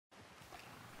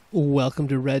Welcome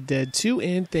to Red Dead 2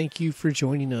 and thank you for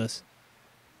joining us.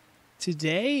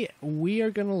 Today we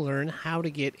are going to learn how to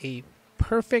get a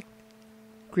perfect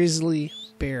grizzly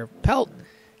bear pelt,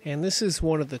 and this is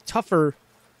one of the tougher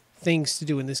things to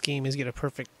do in this game is get a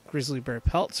perfect grizzly bear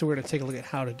pelt, so we're going to take a look at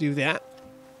how to do that.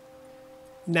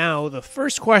 Now the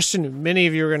first question many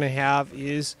of you are going to have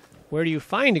is, where do you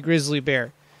find a grizzly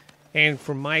bear? And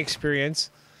from my experience,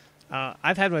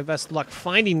 I've had my best luck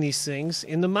finding these things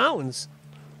in the mountains,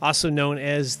 also known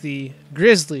as the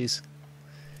grizzlies.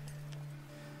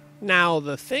 Now,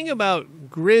 the thing about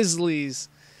grizzlies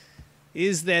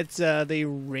is that they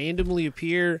randomly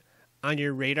appear on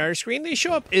your radar screen. They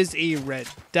show up as a red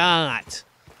dot.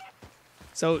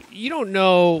 So you don't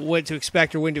know what to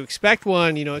expect or when to expect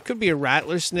one. You know, it could be a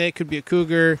rattler snake, could be a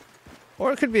cougar,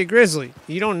 or it could be a grizzly.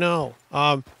 You don't know.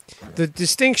 The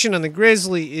distinction on the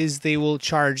grizzly is they will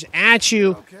charge at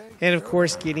you, and of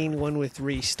course getting one with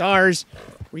 3 stars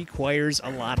requires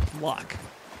a lot of luck.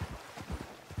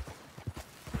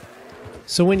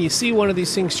 So when you see one of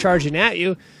these things charging at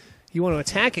you, you want to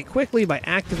attack it quickly by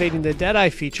activating the Deadeye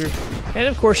feature, and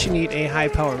of course you need a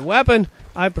high-powered weapon.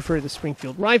 I prefer the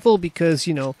Springfield rifle because,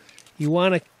 you know, you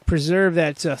want to preserve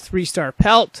that 3-star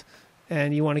pelt,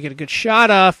 and you want to get a good shot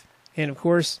off, and of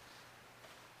course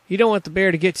you don't want the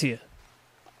bear to get to you.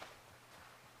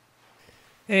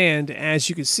 And as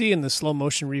you can see in the slow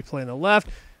motion replay on the left,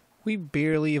 we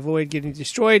barely avoid getting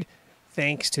destroyed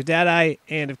thanks to Deadeye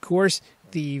and of course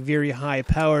the very high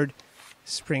powered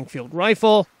Springfield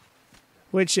rifle,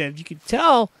 which as you can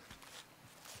tell,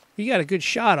 you got a good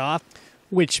shot off,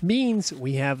 which means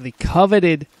we have the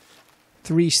coveted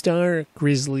 3-star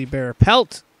grizzly bear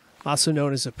pelt, also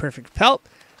known as a perfect pelt.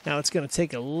 Now it's going to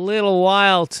take a little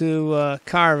while to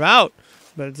carve out,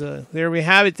 but there we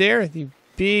have it there, the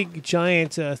big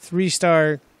giant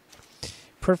 3-star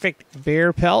perfect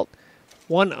bear pelt.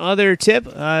 One other tip,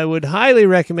 I would highly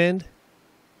recommend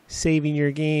saving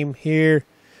your game here,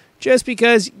 just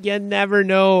because you never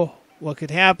know what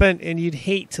could happen, and you'd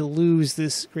hate to lose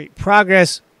this great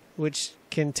progress, which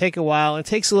can take a while, and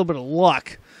takes a little bit of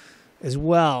luck as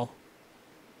well.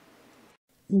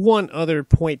 One other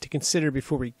point to consider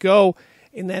before we go,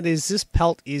 and that is this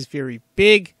pelt is very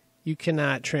big. You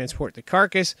cannot transport the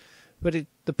carcass, but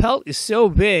the pelt is so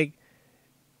big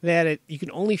that you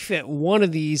can only fit one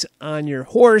of these on your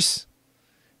horse,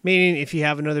 meaning if you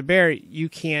have another bear, you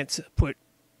can't put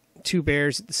 2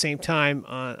 bears at the same time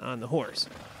on the horse.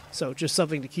 So just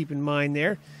something to keep in mind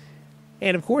there.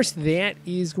 And of course, that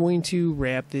is going to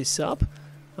wrap this up.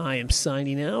 I am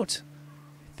signing out.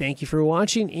 Thank you for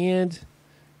watching, and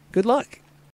good luck.